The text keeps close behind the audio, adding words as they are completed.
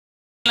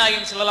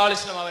நாயகம் ஸல்லல்லாஹு அலைஹி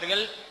வஸல்லம்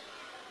அவர்கள்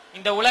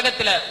இந்த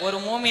உலகத்துல ஒரு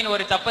மூமின்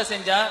ஒரு தப்ப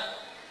செஞ்சா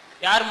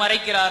யார்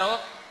மறைக்கிறாரோ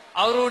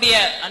அவருடைய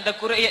அந்த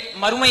குறைய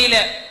மறுமையில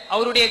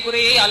அவருடைய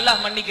குறையை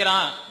அல்லாஹ்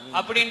மன்னிக்கிறான்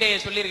அப்படின்னு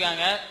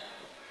சொல்லியிருக்காங்க.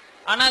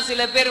 ஆனா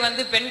சில பேர்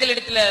பெண்கள்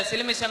இடத்துல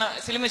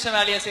சிலுமிஷ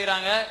வேலையை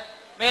செய்யறாங்க,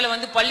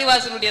 மேல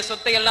பள்ளிவாசலுடைய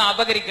சொத்தை எல்லாம்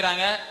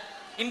அபகரிக்கிறாங்க.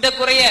 இந்த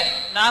குறைய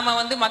நாம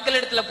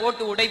மக்களிடத்துல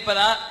போட்டு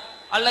உடைப்பதா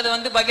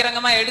அல்லது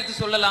பகிரங்கமா எடுத்து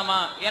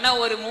சொல்லலாமா? ஏன்னா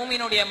ஒரு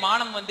மூமினுடைய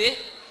மானம்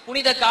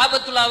புனித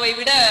காபத்துல்லாவை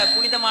விட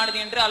புனிதமானது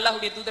என்று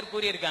அல்லாஹ்வுடைய தூதர்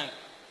கூறியிருக்காங்க.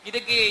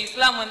 இதுக்கு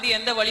இஸ்லாம்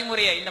எந்த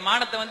வழிமுறையை இந்த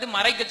மானத்தை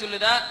மறைக்க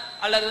சொல்லுதா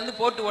அல்லது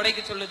போட்டு உடைக்க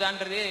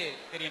சொல்லுதான்றது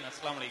தெரியணும்.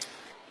 அஸ்ஸலாமு அலைக்கும்.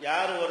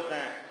 யார்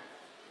ஒருத்தன்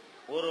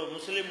ஒரு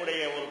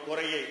முஸ்லிமுடைய ஒரு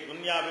குறையை,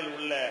 துன்யாவில்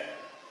உள்ள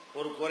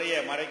ஒரு குறையை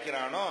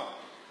மறைக்கிறானோ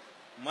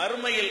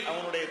மறுமையில்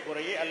அவனுடைய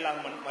குறையை அல்லாஹ்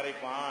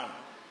மறைப்பான்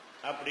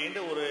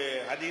அப்படின்ட்டு ஒரு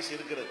ஹதீஸ்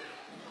இருக்கிறது.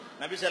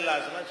 நபி ஸல்லல்லாஹு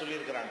அலைஹி வஸல்லம்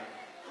சொல்லியிருக்கிறாங்க.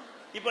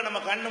 இப்ப நம்ம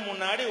கண்ணு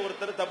முன்னாடி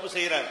ஒருத்தர் தப்பு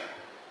செய்யறார்.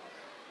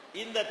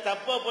 இந்த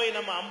தப்பை போய்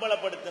நம்ம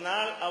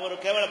அம்பலப்படுத்தினால் அவர்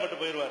கேவலப்பட்டு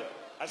போயிடுவார்,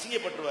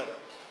 அசிங்கப்பட்டுருவார்.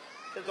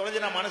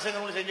 தொலைஞ்சு நான்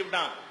மனுஷங்க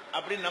செஞ்சுவிட்டான்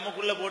அப்படின்னு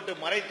நமக்குள்ள போட்டு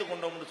மறைத்து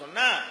கொண்டோம்னு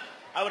சொன்னா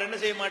அவர் என்ன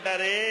செய்ய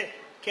மாட்டாரு,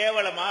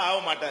 கேவலமா ஆக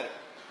மாட்டாரு.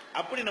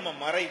 அப்படி நம்ம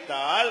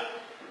மறைத்தால்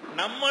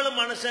நம்மளும்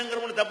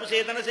மனுஷங்கிற தப்பு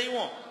செய்யத்தானே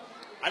செய்வோம்.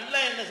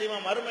 அல்லாஹ் என்ன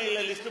செய்வான்,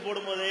 மறுமையில லிஸ்ட்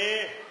போடும்போது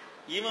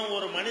இவன்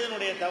ஒரு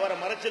மனிதனுடைய தவறை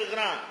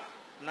மறைச்சிருக்கிறான்,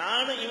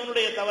 நானும்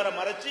இவனுடைய தவறை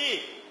மறைச்சு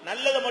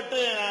நல்லதை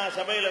மட்டும் நான்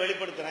சபையில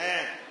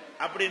வெளிப்படுத்துறேன்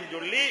அப்படின்னு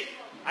சொல்லி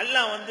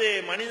அல்லாஹ்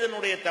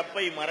மனிதனுடைய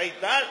தப்பை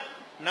மறைத்தால்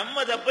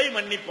நம்ம தப்பை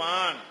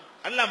மன்னிப்பான்,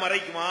 அல்லாஹ்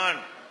மறைக்குவான்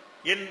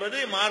என்பது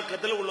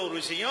மார்க்கத்தில் உள்ள ஒரு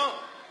விஷயம்.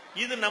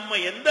 இது நம்ம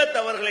எந்த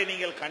தவறுகளை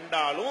நீங்கள்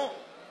கண்டாலும்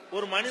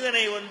ஒரு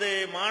மனிதனை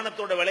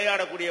மானத்தோட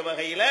விளையாடக்கூடிய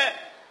வகையில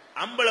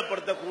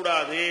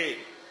அம்பலப்படுத்தக்கூடாது.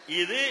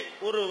 இது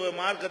ஒரு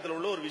மார்க்கத்தில்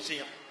உள்ள ஒரு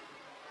விஷயம்.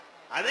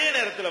 அதே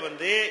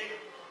நேரத்தில்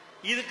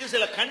இதுக்கு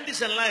சில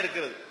கண்டிஷன்லாம்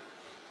இருக்கிறது.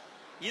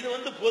 இது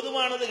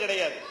பொதுவானது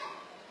கிடையாது.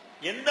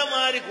 எந்த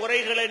மாதிரி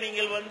குறைகளை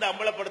நீங்கள்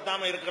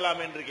அம்பலப்படுத்தாமல்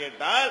இருக்கலாம் என்று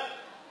கேட்டால்,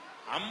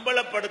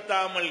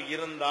 அம்பலப்படுத்தாமல்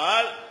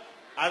இருந்தால்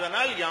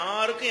அதனால்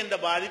யாருக்கும் எந்த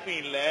பாதிப்பும்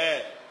இல்லை,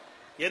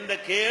 எந்த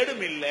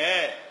கேடும் இல்லை,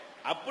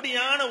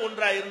 அப்படியான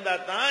ஒன்றா இருந்தா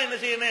தான் என்ன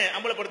செய்யணும்,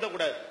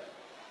 அம்பலப்படுத்தக்கூடாது.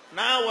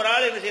 நான் ஒரு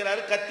ஆள் என்ன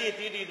செய்யறாரு, கத்தியை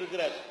தீட்டிட்டு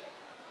இருக்கிறாரு,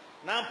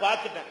 நான்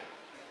பார்த்துட்டேன்.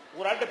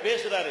 ஒரு ஆள்கிட்ட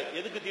பேசுறாரு,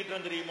 எதுக்கு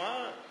தீட்டுறேன்னு தெரியுமா,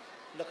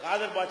 இந்த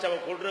காதர் பாட்சாவை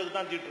கொள்றதுக்கு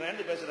தான்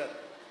தீட்டுறேன்னு பேசுறாரு.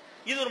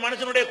 இது ஒரு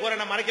மனுஷனுடைய குறை,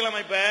 நான்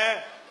மறைக்கலாமா? இப்ப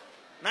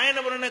நான்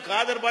என்ன பண்ணேன்,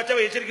 காதர்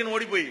பாட்சாவை எச்சரிக்கைன்னு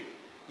ஓடி போய்,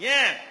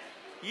 ஏன்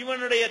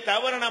இவனுடைய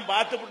தவறை நான்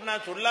பார்த்துட்டு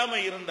நான் சொல்லாம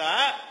இருந்தா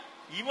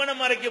இவனை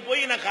மறைக்க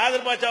போய் நான்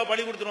காதர் பாட்சாவை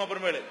பழி கொடுத்துருவோம்.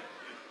 அப்புறமேலு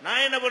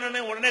நான் என்ன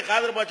பண்ணேன், உடனே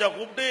காதர் பாட்சாவை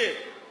கூப்பிட்டு,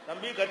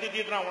 தம்பி கத்தி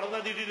தீட்டுறான், உனக்கு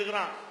தான் தீட்டிட்டு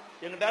இருக்கிறான்,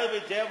 எங்கிட்டாவது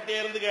போய்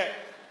சேஃப்டியா இருந்துக்க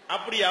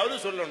அப்படியாவது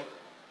சொல்லணும்.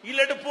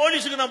 இல்லாட்டி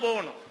போலீஸுக்கு தான்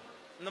போகணும்.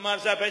 இந்த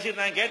மாதிரி சார்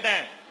பேசிட்டு நான்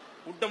கேட்டேன்,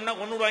 விட்டோம்னா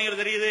கொண்டு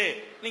வாங்கிறது தெரியுது,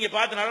 நீங்க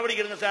பார்த்து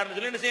நடவடிக்கை எடுங்க சார்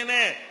சொல்லி என்ன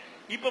செய்யணும்.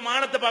 இப்ப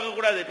மானத்தை பார்க்க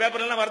கூடாது,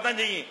 பேப்பர் எல்லாம் வரத்தான்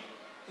செய்யும்.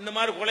 இந்த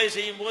மாதிரி கொலை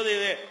செய்யும் போது,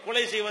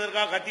 கொலை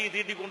செய்வதற்காக கத்தியை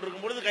தீட்டி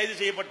கொண்டிருக்கும் பொழுது கைது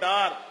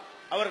செய்யப்பட்டார்,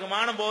 அவருக்கு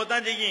மானம்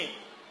போகத்தான் செய்யும்.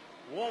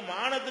 ஓ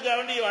மானத்துக்காக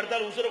வேண்டி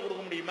அடுத்தால் உசுரை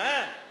கொடுக்க முடியுமா?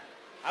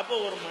 அப்ப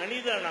ஒரு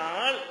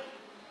மனிதனால்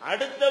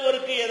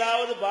அடுத்தவருக்கு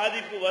ஏதாவது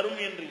பாதிப்பு வரும்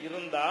என்று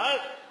இருந்தால்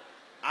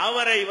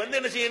அவரை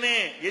என்ன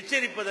செய்யணும்,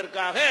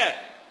 எச்சரிப்பதற்காக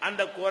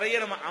அந்த குறையை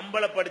நம்ம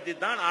அம்பலப்படுத்தி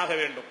தான் ஆக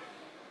வேண்டும்.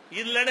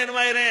 இல்லைன்னு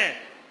என்னவாயிரும்,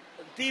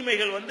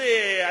 தீமைகள்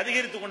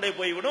அதிகரித்து கொண்டே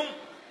போய்விடும்.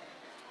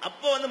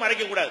 அப்போ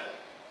மறைக்க கூடாது.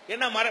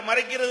 ஏன்னா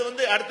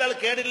மறைக்கிறது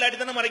அடுத்தாலும் கேடு இல்லாட்டி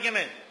தானே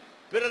மறைக்கணும்.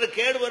 பிறகு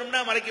கேடு வரும்னா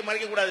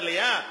மறைக்க கூடாது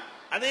இல்லையா?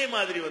 அதே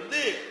மாதிரி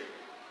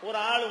ஒரு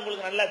ஆள்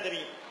உங்களுக்கு நல்லா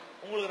தெரியும்,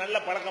 உங்களுக்கு நல்ல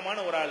பழக்கமான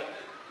ஒரு ஆள்,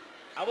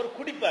 அவர்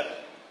குடிப்பார்,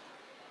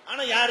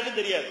 ஆனா யாருக்கும்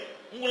தெரியாது,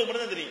 உங்களுக்கு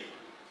மட்டும் தான் தெரியும்.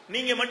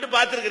 நீங்க மட்டும்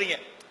பார்த்திருக்கிறீங்க,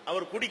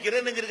 அவர்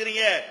குடிக்கிறேன்னு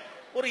நினைச்சிருக்கிறீங்க,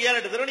 ஒரு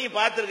 7-8 தடவை நீங்க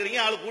பார்த்திருக்கிறீங்க,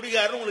 ஆள்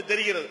குடிக்காருன்னு உங்களுக்கு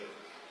தெரிகிறது.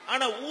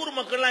 ஆனா ஊர்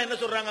மக்கள்லாம் என்ன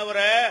சொல்றாங்க,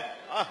 அவரை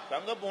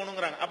தங்க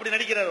போகணுங்கிறாங்க, அப்படி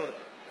நடிக்கிறார். அவர்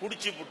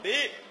குடிச்சு புட்டு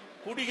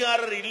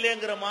குடிகாரர்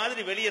இல்லைங்கிற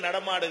மாதிரி வெளியே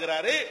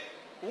நடமாடுகிறாரு.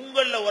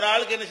 உங்கள ஒரு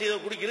ஆளுக்கு என்ன செய்ய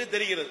குடிக்கிறது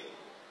தெரிகிறது.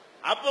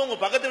 அப்ப உங்க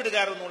பக்கத்து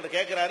வீட்டுக்காரர் உங்கள்ட்ட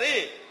கேட்கிறாரு,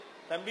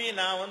 தம்பி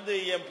நான்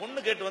என் பொண்ணு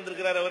கேட்டு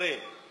வந்திருக்கிறாரு, அவரு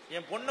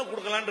என் பொண்ணை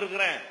கொடுக்கலான்னு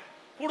இருக்கிறேன்,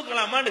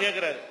 கொடுக்கலாமான்னு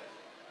கேட்கிறாரு.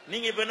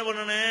 நீங்க இப்ப என்ன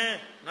பண்ணணும்,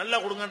 நல்லா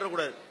கொடுங்கன்ற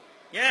கூடாது.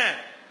 ஏன்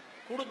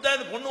கொடுத்தா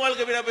அந்த பொண்ணு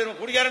வாழ்க்கை வீடா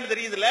போயிடும், குடிகாரன்னு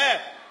தெரியுதுல்ல.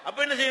 அப்ப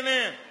என்ன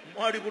செய்யணும்,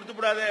 மாடி கொடுத்து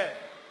விடாத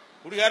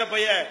குடிகார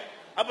பைய.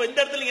 அப்ப இந்த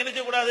இடத்துல நீங்க என்ன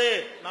செய்யக்கூடாது,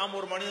 நாம்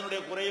ஒரு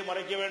மனிதனுடைய குறையை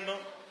மறைக்க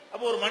வேண்டும்.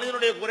 அப்ப ஒரு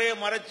மனிதனுடைய குறையை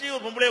மறைச்சு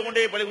ஒரு பொம்பளையை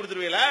கொண்டே பழி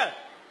கொடுத்துருவீங்களா,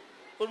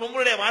 ஒரு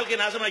பொம்பளுடைய வாழ்க்கையை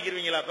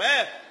நாசமாக்கிடுவீங்களா?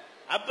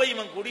 அப்ப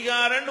இவன்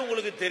குடிகாரன்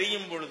உங்களுக்கு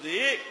தெரியும் பொழுது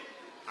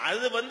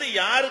அது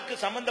யாருக்கு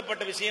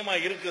சம்பந்தப்பட்ட விஷயமா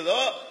இருக்குதோ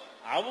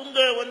அவங்க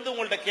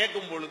உங்கள்ட்ட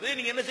கேட்கும் பொழுது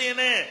நீங்க என்ன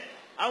செய்யணும்,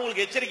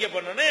 அவங்களுக்கு எச்சரிக்கை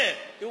பண்ணணும்,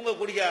 இவங்க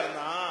குடிகாரன்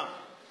தான்.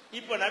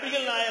 இப்ப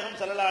நபிகள் நாயகம்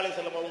ஸல்லல்லாஹு அலைஹி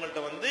வஸல்லம்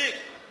அவங்கள்ட்ட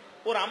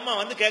ஒரு அம்மா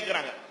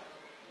கேட்கிறாங்க.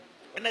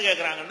 என்ன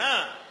கேட்கிறாங்கன்னா,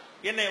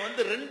 என்னை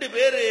 2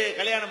 பேரு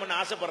கல்யாணம் பண்ண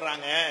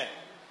ஆசைப்படுறாங்க,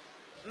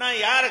 நான்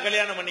யார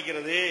கல்யாணம்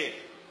பண்ணிக்கிறது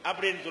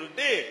அப்படின்னு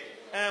சொல்லிட்டு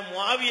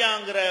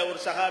முஆவியாங்கிற ஒரு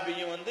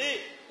சஹாபியும்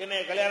என்னை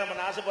கல்யாணம்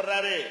பண்ண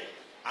ஆசைப்படுறாரு,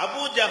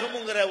 அபூ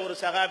ஜஹமுங்கிற ஒரு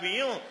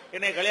சஹாபியும்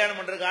என்னை கல்யாணம்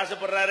பண்றதுக்கு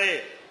ஆசைப்படுறாரு,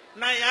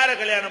 நான் யார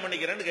கல்யாணம்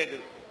பண்ணிக்கிறேன்னு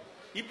கேக்குது.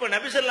 இப்ப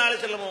நபி ஸல்லல்லாஹு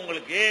அலைஹி வஸல்லம்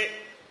உங்களுக்கு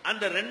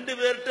அந்த ரெண்டு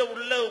பேர்கிட்ட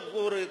உள்ள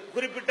ஒரு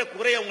குறிப்பிட்ட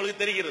குறை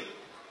உங்களுக்கு தெரிகிறது.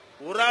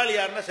 ஒரு ஆள்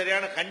யாருன்னா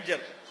சரியான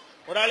கஞ்சர்,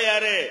 ஒரு ஆள்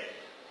யாரு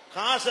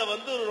காசை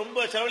ரொம்ப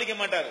செலவழிக்க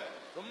மாட்டார்,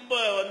 ரொம்ப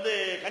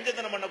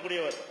கஞ்சத்தனம்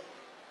பண்ணக்கூடியவர்.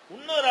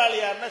 இன்னொரு ஆள்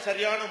யாருன்னா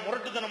சரியான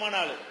முரட்டுத்தனமான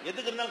ஆளு,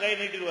 எதுக்கு இருந்தாலும் கை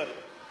நீட்டிடுவார்.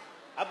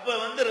 அப்ப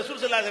ரசூல்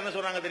ஸல்லல்லாஹு அலைஹி வஸல்லம் என்ன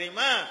சொல்றாங்க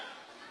தெரியுமா,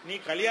 நீ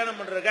கல்யாணம்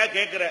பண்றதுக்கா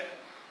கேட்கிற,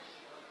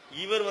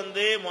 இவர்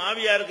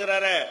மாவியா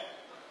இருக்கிறாரு,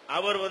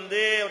 அவர்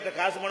அவர்கிட்ட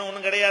காசு பணம்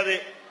ஒண்ணும் கிடையாது,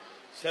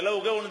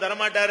 செலவுக்கு ஒண்ணு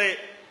தரமாட்டாரு,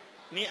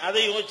 நீ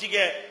அதை யோசிக்க.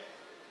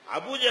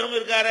 அபூஜஹல்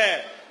இருக்காரு,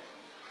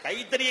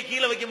 கைத்தறியை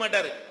கீழே வைக்க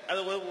மாட்டாரு,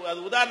 அது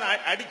உதாரணம்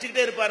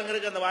அடிச்சுக்கிட்டே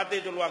இருப்பாருங்கிறதுக்கு அந்த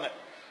வார்த்தையை சொல்லுவாங்க.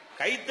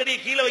 கைத்தறியை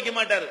கீழே வைக்க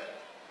மாட்டாரு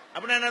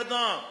அப்படின்னா என்ன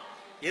அர்த்தம்,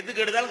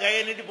 எதுக்கு எடுத்தாலும்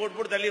கையை நீட்டி போட்டு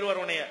போட்டு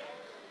தள்ளிடுவார் உன்னைய,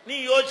 நீ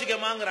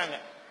யோசிக்கமாங்கிறாங்க.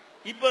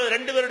 இப்ப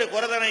ரெண்டு பேருடைய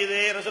குறை தானே இது,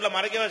 ரசூலுல்லாஹ்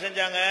மறைக்கவா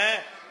செஞ்சாங்க?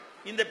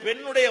 இந்த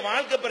பெண்ணுடைய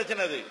வாழ்க்கை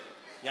பிரச்சனை. அது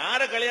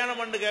யார கல்யாணம்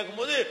பண்ணு கேட்கும்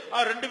போது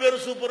ரெண்டு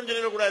பேரும் சூப்பர்னு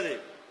சொல்லிடக்கூடாது.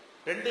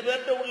 ரெண்டு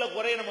பேர்கிட்ட உள்ள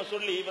குறையை நம்ம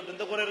சொல்லி, இவன்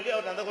இந்த குறை இருக்கு,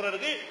 அவர் அந்த குறை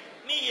இருக்கு,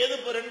 நீ எது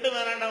இப்ப ரெண்டு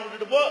வேணாம்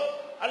விட்டுட்டு போ,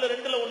 அல்ல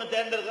ரெண்டுல ஒண்ணு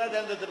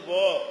தேர்ந்தெடுத்துட்டு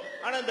போ,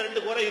 ஆனா இந்த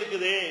ரெண்டு குறை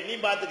இருக்குது நீ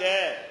பாத்துக்க,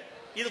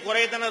 இது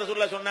குறையத்தானே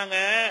ரசூலுல்லாஹ் சொன்னாங்க.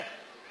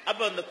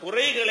 அப்ப அந்த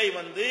குறைகளை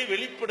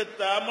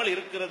வெளிப்படுத்தாமல்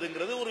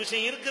இருக்கிறதுங்கிறது ஒரு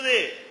விஷயம் இருக்குது.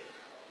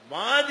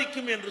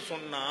 பாதிக்கும் என்று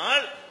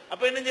சொன்னால்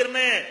அப்ப என்ன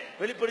செய்யணும்,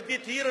 வெளிப்படுத்தி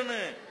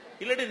தீரணும்,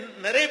 இல்லாட்டி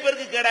நிறைய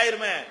பேருக்கு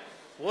கேடாயிருமே.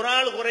 ஒரு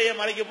ஆள் குறைய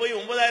மறைக்க போய்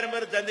 9000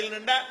 பேர் சந்தில்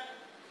நின்றா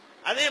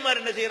அதே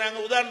மாதிரி என்ன செய்யறாங்க.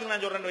 உதாரணத்துக்கு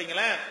நான் சொல்றேன்னு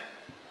வைங்களேன்,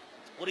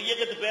 ஒரு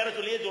இயக்கத்து பேரை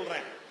சொல்லியே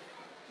சொல்றேன்.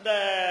 இந்த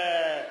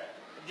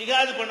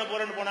ஜிகாது பண்ண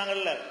போறேன்னு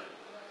போனாங்கல்ல,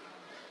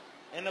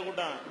 என்ன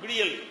கூட்டம்,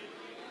 விடியல்,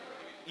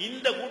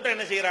 இந்த கூட்டம்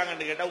என்ன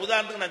செய்யறாங்கன்னு கேட்டா,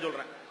 உதாரணத்துக்கு நான்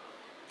சொல்றேன்,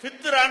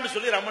 ஃபித்ரான்னு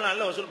சொல்லி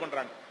ரமலான்ல வசூல்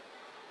பண்றாங்க.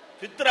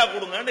 ஃபித்ரா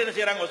கொடுங்கன்னு என்ன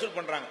செய்யறாங்க, வசூல்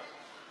பண்றாங்க.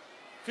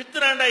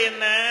 ஃபித்ராண்டா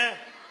என்ன,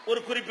 ஒரு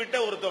குறிப்பிட்ட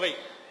ஒரு தொகை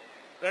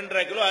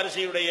 2.5 கிலோ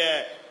அரிசியுடைய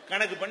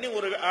கணக்கு பண்ணி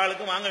ஒரு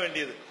ஆளுக்கு வாங்க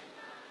வேண்டியது.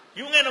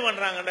 இவங்க என்ன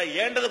பண்றாங்கடா,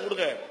 ஏண்டதை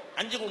கொடுங்க,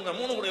 5 கொடுங்க,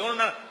 3 கொடுங்க,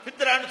 எவ்வளவு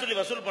ஃபித்ரான்னு சொல்லி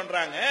வசூல்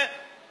பண்றாங்க.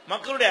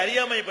 மக்களுடைய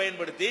அறியாமையை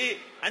பயன்படுத்தி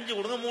 5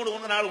 கொடுங்க, 3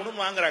 கொடுங்க, 4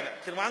 கொடுங்க வாங்குறாங்க.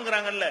 சரி,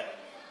 வாங்குறாங்கல்ல,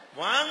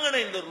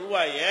 வாங்கின இந்த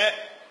ரூபாய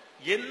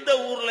எந்த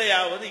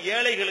ஊர்லயாவது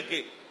ஏழைகளுக்கு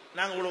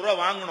நாங்க இவ்வளவு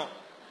ரூபாய் வாங்கணும்,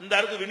 இந்த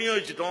அருக்கு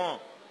விநியோகிச்சிட்டோம்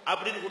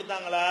அப்படின்னு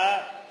கொடுத்தாங்களா?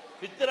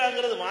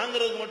 ஃபித்ராங்கிறது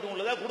வாங்குறதுக்கு மட்டும்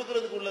உள்ளதா,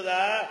 கொடுக்கறதுக்கு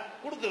உள்ளதா?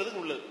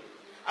 கொடுக்கறதுக்கு உள்ளது.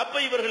 அப்ப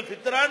இவர்கள்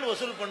ஃபித்ரான்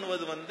வசூல்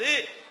பண்ணுவது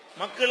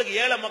மக்களுக்கு,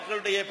 ஏழை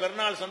மக்களுடைய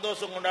பெருநாள்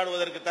சந்தோஷம்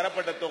கொண்டாடுவதற்கு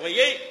தரப்பட்ட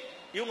தொகையை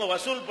இவங்க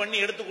வசூல் பண்ணி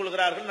எடுத்துக்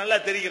கொள்கிறார்கள், நல்லா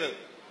தெரிகிறது.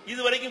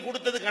 இதுவரைக்கும்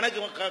கொடுத்தது கணக்கு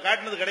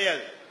காட்டினது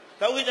கிடையாது.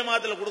 தௌஹீத்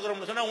ஜமாத்துல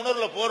கொடுக்கறோம்னு சொன்னா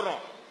உணர்வுல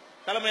போடுறோம்,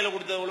 தலைமையில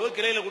கொடுத்தது எவ்வளவு,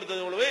 கிளையில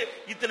கொடுத்தது எவ்வளவு,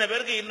 இத்தனை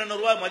பேருக்கு இன்னென்ன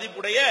ரூபாய்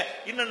மதிப்புடைய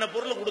இன்னென்ன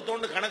பொருள்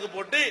கொடுத்தோம்னு கணக்கு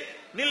போட்டு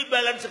நில்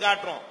பேலன்ஸ்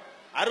காட்டுறோம்.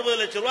 60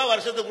 லட்சம் ரூபாய்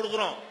வருஷத்துக்கு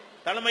கொடுக்குறோம்,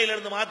 தலைமையில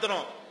இருந்து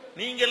மாத்திரம்.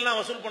 நீங்க எல்லாம்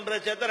வசூல் பண்றத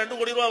சேர்த்தா 2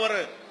 கோடி ரூபாய்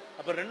வரும்.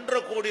 அப்ப 2.5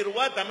 கோடி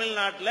ரூபாய்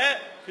தமிழ்நாட்டில்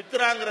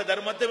ஃபித்ராங்கிற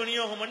தர்மத்தை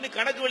விநியோகம் பண்ணி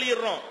கணக்கு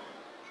வெளியிடுறோம்.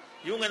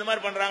 இவங்க இந்த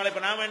மாதிரி பண்றாங்களே,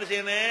 இப்ப நாம என்ன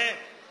செய்யணும்,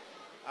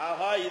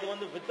 ஆஹா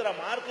இது ஃபித்ரா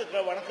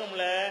மார்க்கு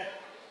வணக்கம்ல,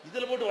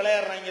 இதுல போட்டு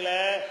விளையாடுறாங்களே,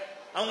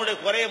 அவங்களுடைய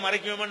குறைய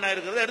மறைக்கவே நான்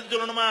இருக்கிறத எடுத்து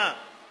சொல்லணுமா?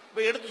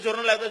 இப்ப எடுத்து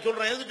சொல்லணும்ல, அதை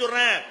சொல்றேன். எதுக்கு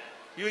சொல்றேன்,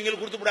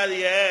 இவங்களுக்கு கொடுத்து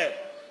விடாதீங்க,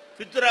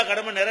 ஃபித்ரா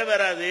கடமை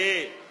நிறைவேறாது,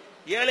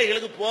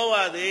 ஏழைகளுக்கு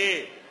போவாது,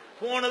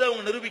 போனதை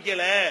அவங்க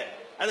நிரூபிக்கல,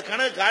 அது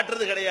கணக்கு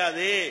காட்டுறது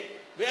கிடையாது,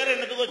 வேற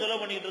என்னத்துக்கோ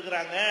செலவு பண்ணிட்டு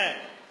இருக்கிறாங்க,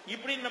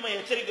 இப்படின்னு நம்ம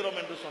எச்சரிக்கிறோம்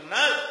என்று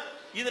சொன்னால்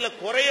இதுல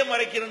குறைய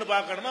மறைக்கிறன்னு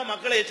பார்க்கணுமா,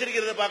 மக்களை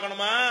எச்சரிக்கிறத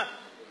பார்க்கணுமா?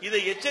 இதை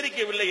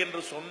எச்சரிக்கவில்லை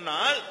என்று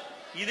சொன்னால்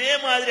இதே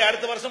மாதிரி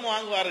அடுத்த வருஷம்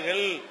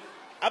வாங்குவார்கள்.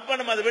 அப்ப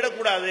நம்ம அதை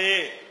விடக்கூடாது,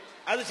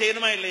 அது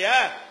செய்யணுமா இல்லையா?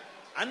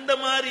 அந்த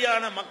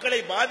மாதிரியான மக்களை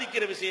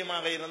பாதிக்கிற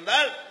விஷயமாக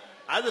இருந்தால்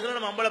அதுகளை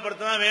நம்ம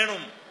அம்பலப்படுத்த தான்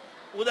வேணும்.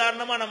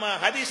 உதாரணமா நம்ம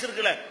ஹதீஸ்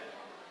இருக்குல்ல,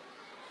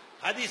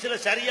 ஹதீஸ்ல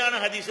சரியான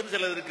ஹதீஸ்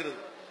சிலது இருக்கிறது,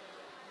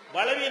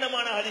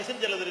 பலவீனமான ஹதீஸ்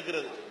சிலது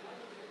இருக்கிறது.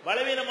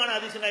 பலவீனமான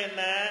ஹதீஸ்னா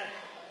என்ன,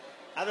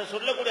 அதை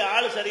சொல்லக்கூடிய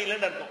ஆளு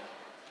சரியில்லைன்னு அர்த்தம்.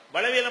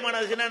 பலவீனமான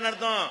ஹதீஸ்னா என்ன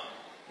அர்த்தம்,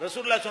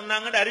 ரசூலுல்லாஹ்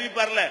சொன்னாங்கன்னு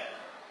அறிவிப்பார்ல,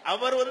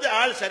 அவர்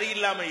ஆள்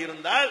சரியில்லாம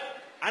இருந்தால்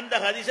அந்த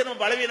ஹதீஸை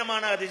நம்ம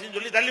பலவீனமான ஹதீஸ்னு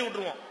சொல்லி தள்ளி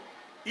விட்டுருவோம்.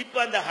 இப்ப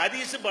அந்த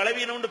ஹதீஸ்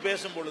பலவீனம்னு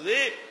பேசும் பொழுது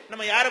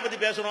நம்ம யாரை பத்தி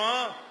பேசுறோம்,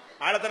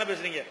 ஆளத்தானே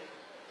பேசுறீங்க.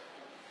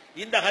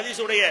 இந்த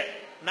ஹதீஸுடைய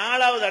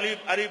 4வது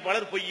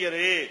அறிவிப்பாளர்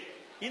பொய்யரு,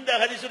 இந்த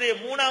ஹதீஸுடைய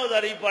 3வது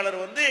அறிவிப்பாளர்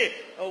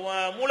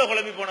மூல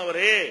குழம்பி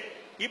போனவர்,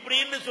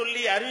 இப்படின்னு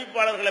சொல்லி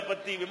அறிவிப்பாளர்களை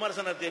பத்தி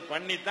விமர்சனத்தை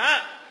பண்ணித்தான்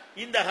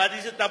இந்த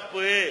ஹதீஸ்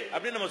தப்பு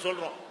அப்படின்னு நம்ம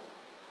சொல்றோம்.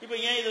 இப்ப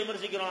ஏன் இதை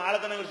விமர்சிக்கிறோம்,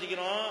 ஆளத்தானே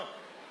விமர்சிக்கிறோம்.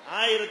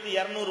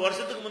 1200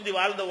 வருஷத்துக்கு முந்தி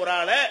வாழ்ந்த ஒரு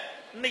ஆளை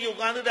இன்னைக்கு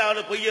உட்கார்ந்துட்டு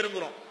அவரை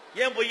பொய்யருங்கிறோம்.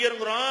 ஏன்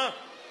பொய்யருங்கிறோம்,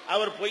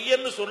 அவர்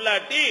பொய்யர்னு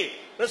சொல்லாட்டி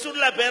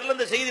ரசூலுல்லாஹ் பேர்ல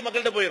இந்த செய்தி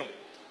மக்கள்கிட்ட போயிடும்.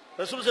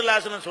 ரசூல் ஸல்லல்லாஹு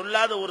அலைஹி வஸல்லம்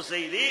சொல்லாத ஒரு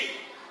செய்தி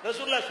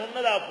ரசூலுல்லாஹ்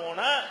சொன்னதா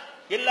போனா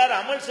எல்லாரும்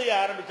அமல் செய்ய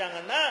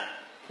ஆரம்பிச்சாங்கன்னா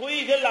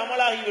பொய்கள்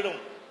அமலாகிவிடும்.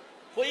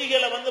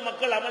 பொய்களை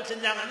மக்கள் அமல்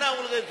செஞ்சாங்கன்னா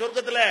அவங்களுக்கு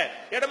சொர்க்கத்துல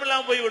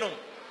இடமில்லாம போய்விடும்.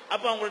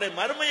 அப்ப அவங்களுடைய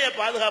மறுமையை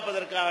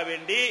பாதுகாப்பதற்காக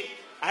வேண்டி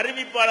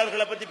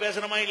அறிவிப்பாளர்களை பத்தி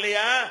பேசணுமா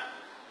இல்லையா?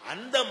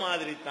 அந்த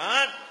மாதிரி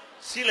தான்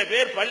சில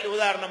பேர்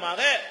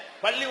உதாரணமாக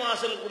பள்ளி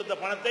வாசல் கொடுத்த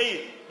பணத்தை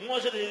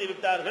மோசடி செய்து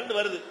விட்டார்கள்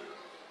வருது.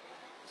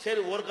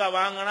 சரி, ஒருக்கா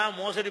வாங்கினா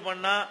மோசடி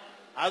பண்ணா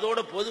அதோட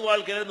பொது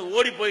வாழ்க்கையில இருந்து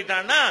ஓடி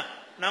போயிட்டான்னா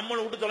நம்மளை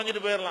விட்டு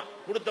தொலைஞ்சிட்டு போயிடலாம்.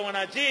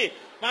 கொடுத்தவனாச்சு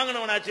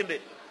வாங்கினவனாச்சு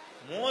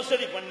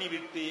மோசடி பண்ணி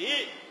விட்டு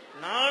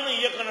நானும்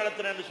இயக்கம்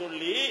நடத்துறேன்னு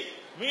சொல்லி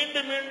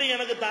மீண்டும் மீண்டும்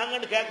எனக்கு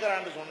தாங்கன்னு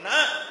கேட்கிறான்னு சொன்னா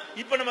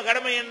இப்ப நம்ம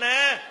கடமை என்ன?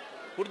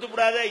 கொடுத்து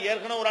விடாத,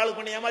 ஏற்கனவே ஒரு ஆளுக்கு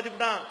பண்ணி ஏமாத்தி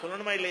விட்டான்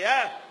சொல்லணுமா இல்லையா?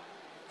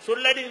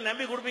 சொல்லாட்டி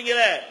நம்பி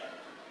கொடுப்பீங்களே.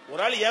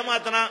 ஒரு ஆள்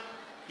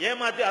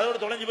ஏமாத்தி அதோட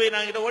தொலைஞ்சு போய்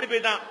நான் கிட்ட ஓடி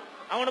போயிட்டான்,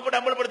 அவனை போட்டு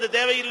அம்பலப்படுத்த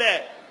தேவையில்லை.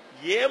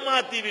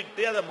 ஏமாத்தி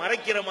விட்டு அதை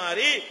மறைக்கிற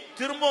மாதிரி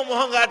திரும்ப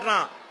முகம்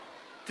காட்டுறான்,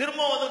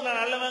 திரும்ப வந்து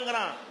நான்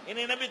நல்லவங்கிறான்,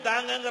 என்னை நம்பி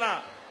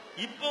தாங்கங்கிறான்.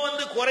 இப்ப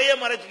வந்து குறைய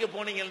மறைச்சிக்க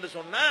போனீங்கன்னு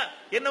சொன்னா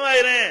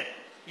என்னவாயிரும்?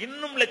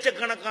 இன்னும்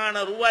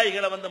லட்சக்கணக்கான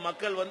ரூபாய்களை வந்து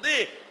மக்கள் வந்து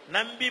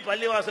நம்பி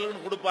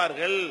பள்ளிவாசலுக்கு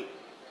கொடுப்பார்கள்,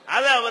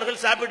 அதை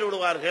அவர்கள் சாப்பிட்டு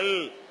விடுவார்கள்.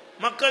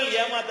 மக்கள்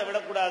ஏமாத்த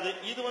விடக்கூடாது.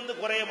 இது வந்து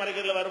குறைய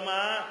மறைக்கிறதுல வருமா?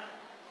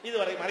 இது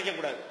வரை மறைக்க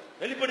கூடாது,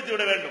 வெளிப்படுத்தி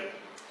விட வேண்டும்.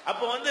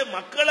 அப்ப வந்து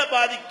மக்களை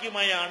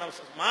பாதிக்குமையான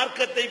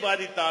மார்க்கத்தை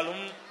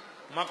பாதித்தாலும்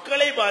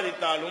மக்களை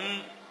பாதித்தாலும்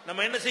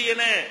நம்ம என்ன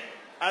செய்யணும்?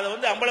 அதை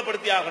வந்து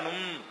அம்பலப்படுத்தி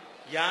ஆகணும்.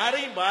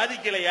 யாரையும்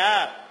பாதிக்கலையா,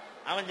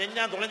 அவன்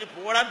செஞ்சான் தொலைஞ்சு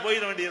போடான்னு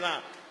போயிட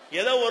வேண்டியதுதான்.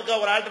 ஏதோ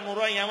ஒரு ஆள்கிட்ட 100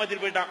 ரூபாய்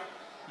ஏமாத்திட்டு போயிட்டான்,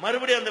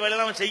 மறுபடியும் அந்த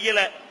வேலையை அவன்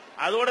செய்யல,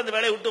 அதோட அந்த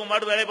வேலையை விட்டு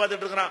மாட்டு வேலையை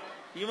பார்த்துட்டு இருக்கிறான்.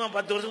 இவன்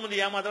 10 வருஷம்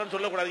முந்தைய ஏமாத்தான்னு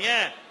சொல்லக்கூடாது.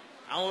 ஏன்?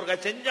 அவன் ஒரு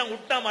செஞ்சான்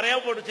விட்டா மறையா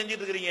போட்டு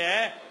செஞ்சுட்டு இருக்கிறீங்க.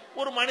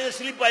 ஒரு மனிதன்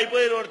ஸ்லிப் ஆகி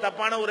போய் ஒரு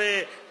தப்பான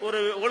ஒரு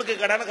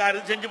ஒழுக்கக்கடான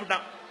காரியம் செஞ்சு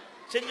விட்டான்.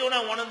 செஞ்சவனா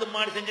உணர்ந்து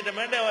மாடி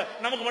செஞ்சுட்டமே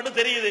நமக்கு மட்டும்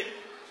தெரியுது.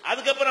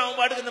 அதுக்கப்புறம் அவன்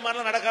பாட்டுக்கு இந்த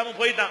மாதிரிலாம் நடக்காம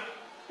போயிட்டான்,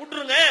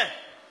 விட்டுருங்க.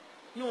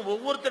 இவன்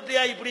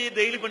ஒவ்வொருத்தையா இப்படி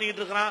டெய்லி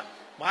பண்ணிக்கிட்டு இருக்கிறான்,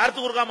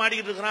 வாரத்துக்கு ஒருக்கா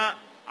மாட்டிக்கிட்டு இருக்கிறான்.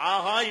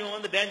 ஆஹா, இவன்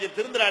வந்து டேஞ்சர்,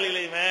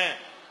 திருந்துறாளில இவன்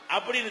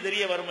அப்படின்னு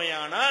தெரிய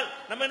வறுமையானால்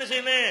நம்ம என்ன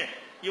செய்யணும்?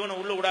 இவனை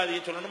உள்ள விடாது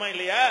சொல்லணுமா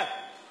இல்லையா?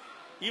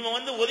 இவன்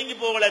வந்து ஒதுங்கி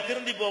போகல,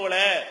 திருந்தி போகல,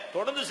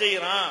 தொடர்ந்து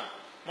செய்யறான்.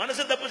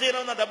 மனுஷன் தப்பு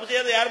செய்யறவன் தான், தப்பு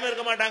செய்யாத யாருமே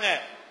இருக்க மாட்டாங்க.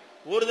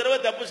 ஒரு தடவை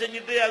தப்பு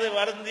செஞ்சுட்டு அது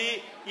வருந்தி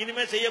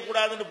இனிமே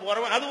செய்யக்கூடாதுன்னு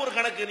போறவன் அது ஒரு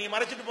கணக்கு. நீங்க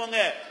மறைச்சிட்டு போங்க.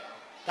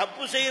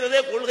 தப்பு செய்யறதே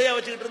கொள்கையா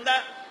வச்சுக்கிட்டு இருந்தா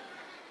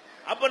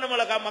அப்ப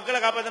நம்மளை மக்களை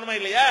காப்பாற்றணுமா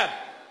இல்லையா?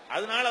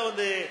 அதனால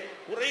வந்து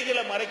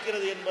குறைகளை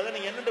மறைக்கிறது என்பதை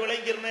நீங்க என்னென்று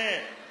விளங்கிறன்னு,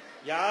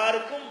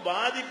 யாருக்கும்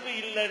பாதிப்பு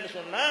இல்லைன்னு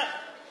சொன்னா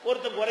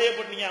ஒருத்தர்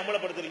குறையப்பட்டு நீங்க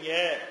அம்பலப்படுத்துறீங்க,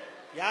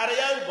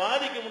 யாரையாவது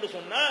பாதிக்கும்னு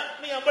சொன்னா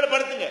நீங்க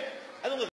அம்பலப்படுத்துங்க. அது